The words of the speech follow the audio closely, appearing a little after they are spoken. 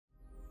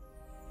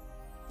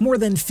More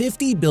than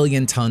 50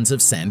 billion tons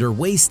of sand are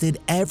wasted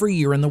every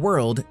year in the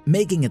world,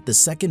 making it the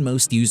second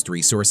most used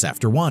resource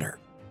after water.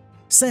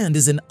 Sand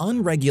is an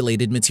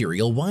unregulated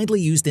material widely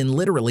used in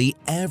literally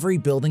every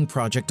building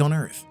project on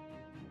Earth.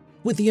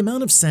 With the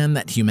amount of sand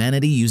that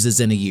humanity uses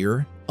in a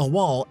year, a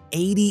wall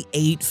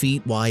 88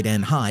 feet wide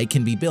and high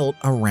can be built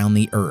around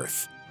the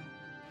Earth.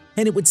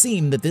 And it would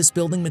seem that this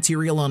building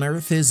material on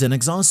Earth is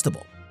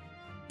inexhaustible.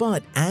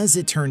 But as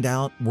it turned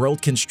out,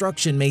 world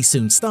construction may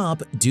soon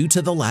stop due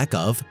to the lack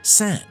of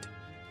sand.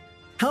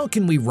 How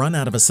can we run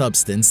out of a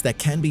substance that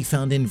can be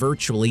found in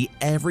virtually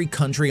every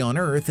country on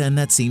Earth and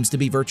that seems to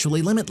be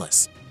virtually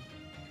limitless?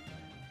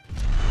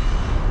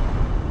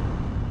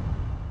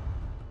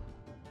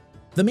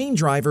 The main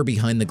driver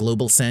behind the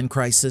global sand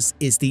crisis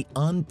is the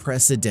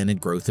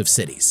unprecedented growth of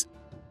cities.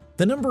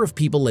 The number of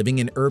people living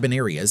in urban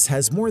areas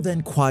has more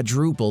than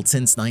quadrupled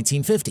since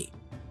 1950.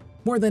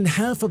 More than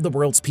half of the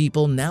world's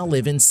people now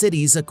live in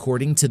cities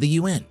according to the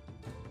UN.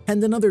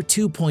 And another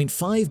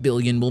 2.5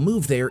 billion will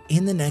move there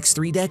in the next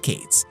 3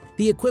 decades,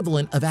 the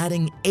equivalent of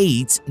adding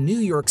 8 New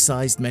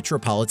York-sized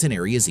metropolitan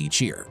areas each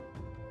year.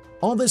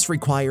 All this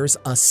requires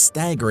a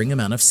staggering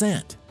amount of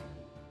sand.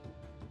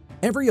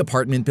 Every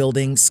apartment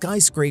building,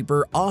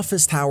 skyscraper,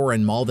 office tower,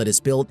 and mall that is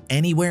built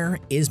anywhere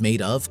is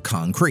made of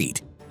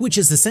concrete, which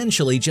is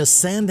essentially just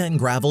sand and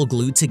gravel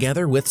glued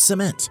together with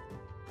cement.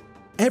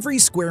 Every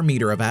square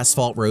meter of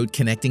asphalt road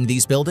connecting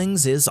these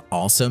buildings is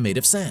also made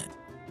of sand,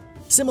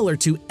 similar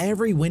to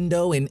every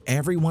window in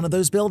every one of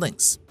those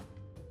buildings.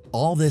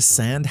 All this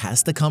sand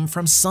has to come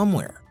from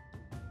somewhere.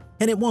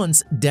 And at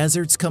once,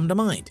 deserts come to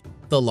mind,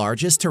 the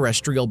largest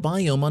terrestrial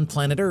biome on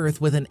planet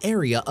Earth with an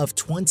area of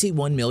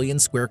 21 million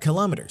square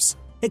kilometers,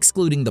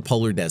 excluding the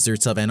polar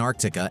deserts of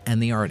Antarctica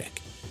and the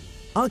Arctic.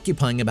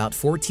 Occupying about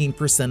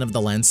 14% of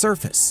the land's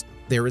surface,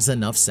 there is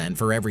enough sand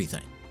for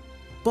everything.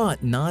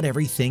 But not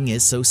everything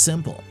is so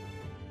simple.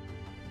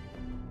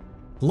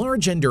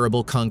 Large and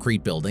durable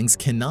concrete buildings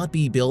cannot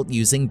be built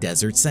using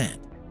desert sand.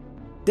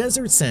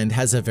 Desert sand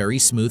has a very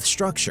smooth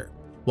structure,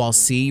 while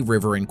sea,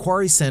 river, and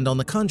quarry sand, on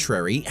the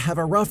contrary, have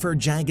a rougher,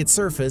 jagged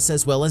surface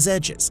as well as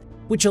edges,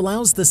 which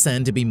allows the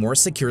sand to be more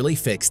securely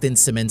fixed in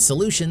cement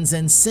solutions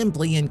and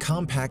simply in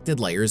compacted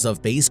layers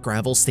of base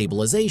gravel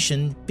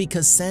stabilization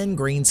because sand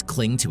grains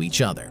cling to each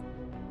other.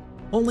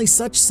 Only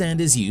such sand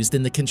is used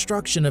in the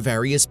construction of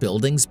various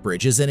buildings,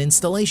 bridges, and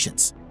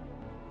installations.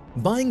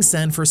 Buying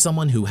sand for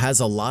someone who has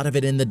a lot of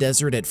it in the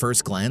desert at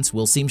first glance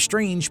will seem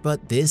strange,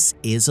 but this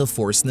is a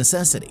forced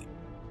necessity.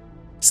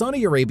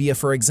 Saudi Arabia,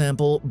 for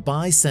example,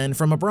 buys sand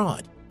from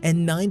abroad,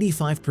 and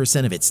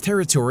 95% of its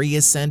territory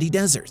is sandy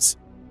deserts.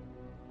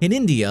 In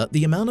India,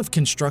 the amount of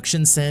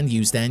construction sand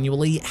used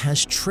annually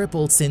has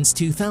tripled since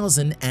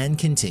 2000 and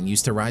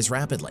continues to rise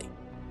rapidly.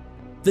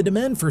 The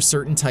demand for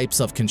certain types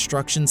of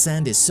construction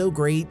sand is so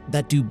great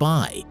that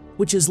Dubai,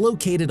 which is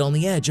located on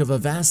the edge of a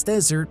vast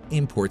desert,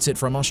 imports it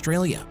from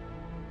Australia.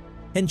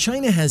 And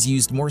China has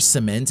used more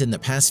cement in the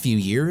past few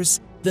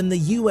years than the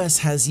US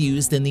has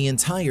used in the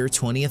entire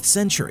 20th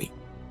century.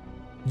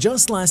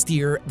 Just last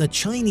year, the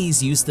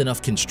Chinese used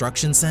enough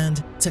construction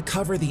sand to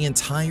cover the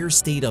entire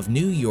state of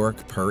New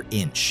York per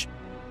inch.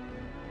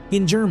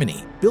 In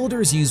Germany,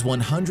 builders use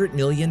 100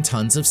 million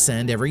tons of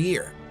sand every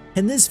year,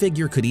 and this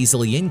figure could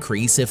easily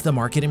increase if the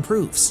market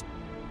improves.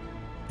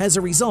 As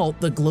a result,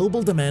 the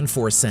global demand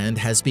for sand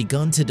has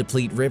begun to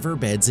deplete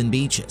riverbeds and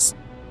beaches.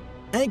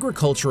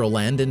 Agricultural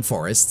land and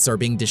forests are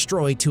being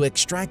destroyed to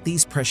extract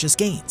these precious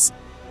gains.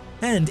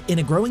 And in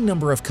a growing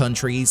number of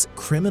countries,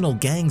 criminal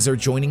gangs are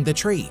joining the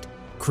trade,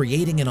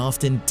 creating an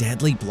often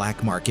deadly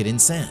black market in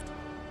sand.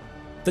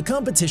 The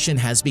competition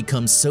has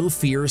become so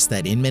fierce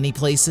that in many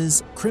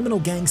places, criminal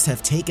gangs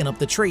have taken up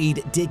the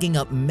trade, digging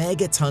up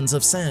megatons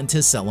of sand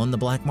to sell on the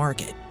black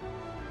market.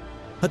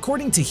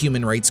 According to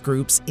human rights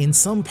groups, in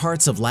some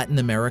parts of Latin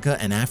America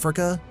and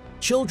Africa,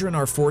 children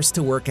are forced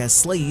to work as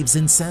slaves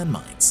in sand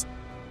mines.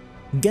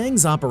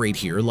 Gangs operate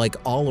here like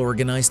all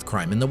organized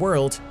crime in the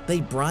world.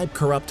 They bribe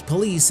corrupt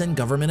police and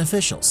government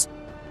officials.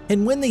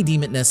 And when they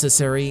deem it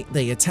necessary,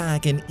 they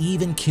attack and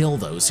even kill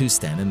those who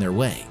stand in their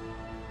way.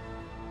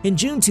 In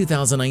June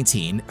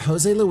 2019,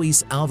 José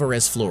Luis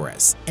Alvarez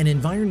Flores, an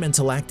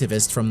environmental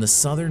activist from the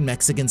southern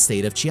Mexican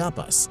state of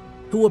Chiapas,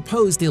 who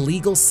opposed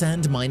illegal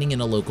sand mining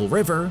in a local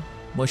river,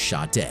 was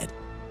shot dead.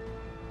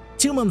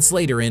 2 months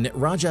later in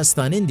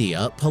Rajasthan,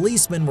 India,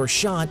 policemen were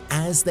shot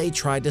as they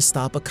tried to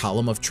stop a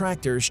column of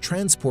tractors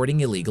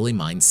transporting illegally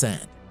mined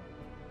sand.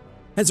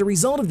 As a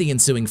result of the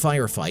ensuing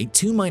firefight,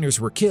 2 miners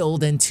were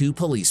killed and 2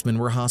 policemen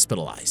were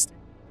hospitalized.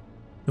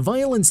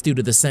 Violence due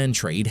to the sand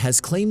trade has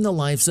claimed the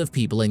lives of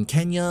people in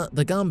Kenya,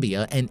 the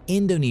Gambia, and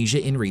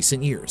Indonesia in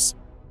recent years.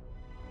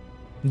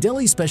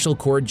 Delhi Special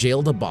Court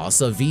jailed a boss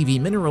of VV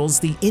Minerals,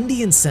 the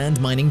Indian sand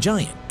mining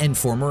giant, and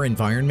former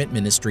Environment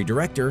Ministry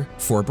director,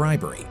 for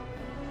bribery.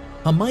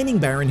 A mining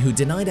baron who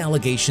denied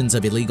allegations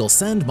of illegal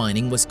sand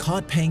mining was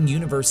caught paying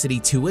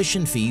university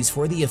tuition fees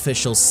for the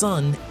official's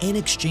son in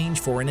exchange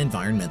for an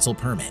environmental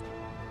permit.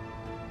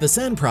 The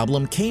sand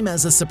problem came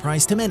as a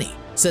surprise to many,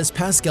 says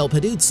Pascal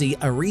Peduzzi,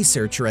 a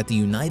researcher at the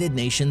United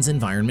Nations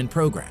Environment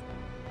Program.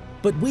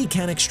 But we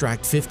can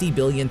extract 50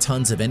 billion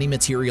tons of any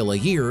material a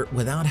year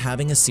without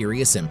having a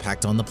serious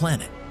impact on the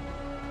planet.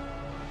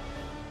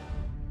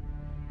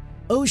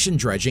 Ocean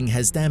dredging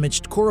has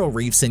damaged coral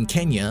reefs in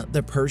Kenya,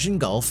 the Persian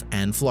Gulf,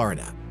 and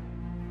Florida.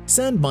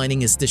 Sand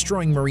mining is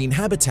destroying marine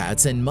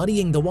habitats and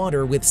muddying the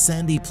water with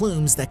sandy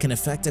plumes that can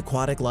affect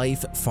aquatic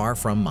life far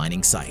from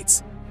mining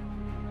sites.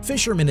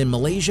 Fishermen in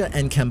Malaysia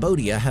and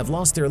Cambodia have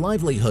lost their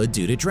livelihood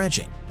due to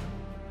dredging.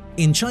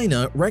 In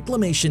China,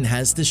 reclamation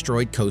has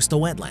destroyed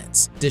coastal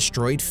wetlands,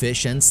 destroyed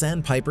fish and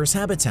sandpipers'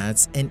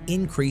 habitats, and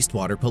increased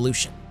water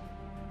pollution.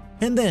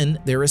 And then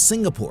there is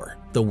Singapore,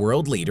 the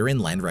world leader in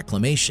land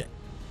reclamation.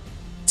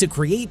 To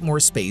create more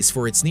space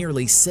for its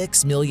nearly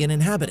 6 million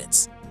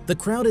inhabitants, the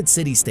crowded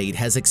city-state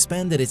has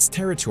expanded its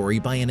territory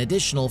by an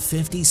additional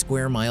 50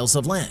 square miles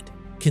of land,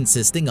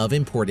 consisting of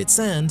imported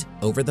sand,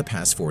 over the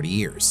past 40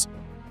 years.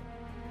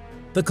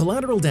 The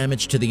collateral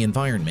damage to the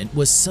environment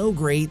was so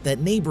great that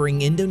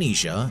neighboring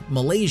Indonesia,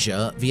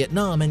 Malaysia,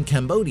 Vietnam, and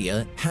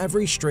Cambodia have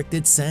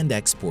restricted sand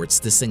exports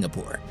to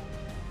Singapore.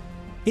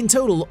 In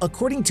total,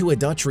 according to a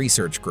Dutch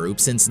research group,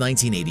 since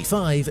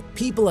 1985,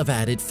 people have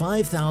added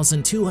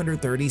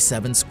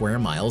 5,237 square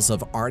miles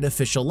of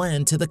artificial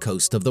land to the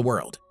coast of the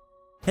world,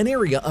 an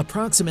area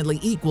approximately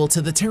equal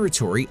to the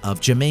territory of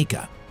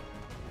Jamaica.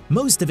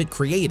 Most of it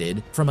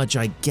created from a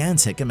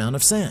gigantic amount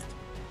of sand.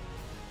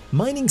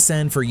 Mining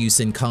sand for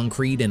use in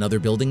concrete and other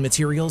building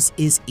materials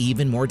is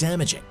even more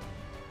damaging.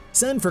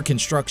 Sand for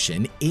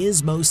construction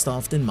is most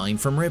often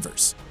mined from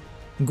rivers.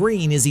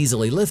 Grain is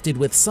easily lifted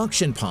with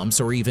suction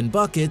pumps or even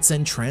buckets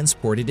and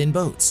transported in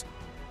boats.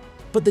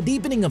 But the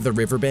deepening of the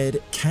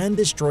riverbed can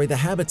destroy the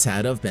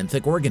habitat of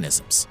benthic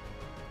organisms.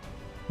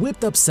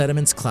 Whipped-up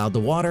sediments cloud the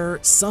water,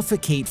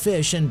 suffocate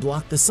fish, and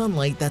block the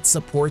sunlight that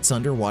supports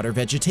underwater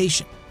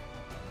vegetation.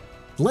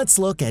 Let's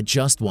look at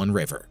just one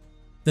river.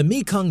 The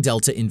Mekong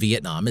Delta in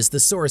Vietnam is the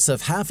source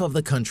of half of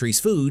the country's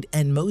food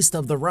and most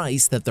of the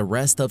rice that the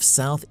rest of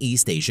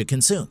Southeast Asia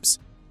consumes.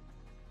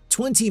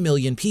 20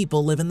 million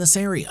people live in this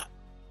area.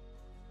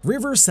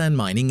 River sand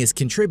mining is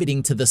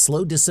contributing to the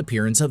slow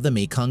disappearance of the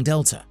Mekong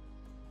Delta.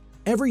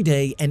 Every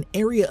day, an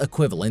area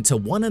equivalent to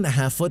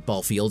 1.5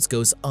 football fields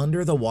goes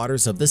under the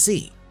waters of the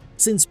sea,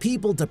 since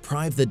people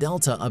deprive the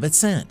delta of its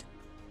sand.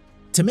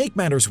 To make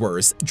matters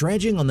worse,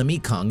 dredging on the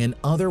Mekong and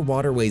other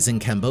waterways in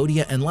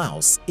Cambodia and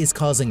Laos is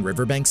causing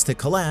riverbanks to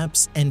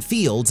collapse and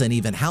fields and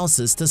even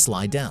houses to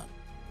slide down.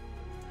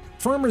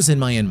 Farmers in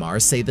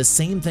Myanmar say the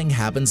same thing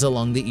happens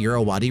along the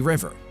Irrawaddy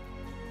River.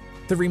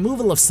 The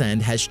removal of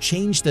sand has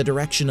changed the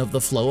direction of the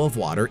flow of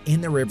water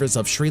in the rivers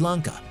of Sri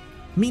Lanka,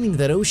 meaning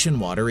that ocean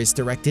water is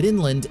directed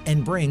inland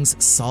and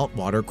brings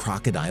saltwater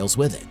crocodiles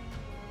with it.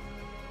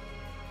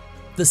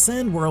 The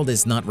sand world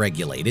is not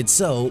regulated,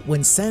 so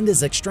when sand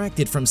is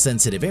extracted from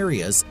sensitive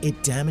areas,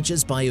 it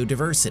damages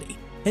biodiversity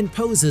and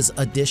poses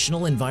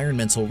additional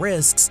environmental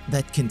risks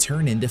that can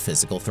turn into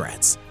physical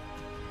threats.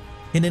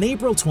 In an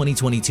April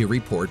 2022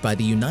 report by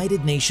the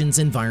United Nations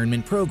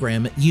Environment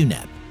Program,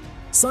 UNEP,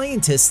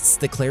 scientists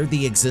declared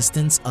the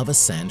existence of a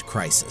sand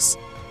crisis.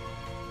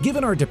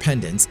 Given our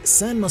dependence,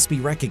 sand must be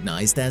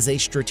recognized as a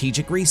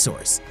strategic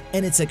resource,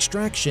 and its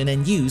extraction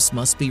and use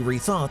must be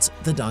rethought,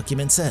 the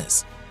document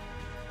says.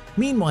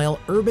 Meanwhile,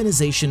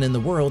 urbanization in the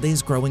world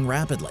is growing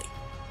rapidly.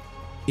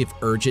 If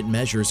urgent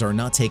measures are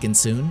not taken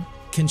soon,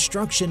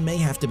 construction may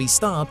have to be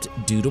stopped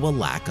due to a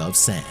lack of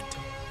sand.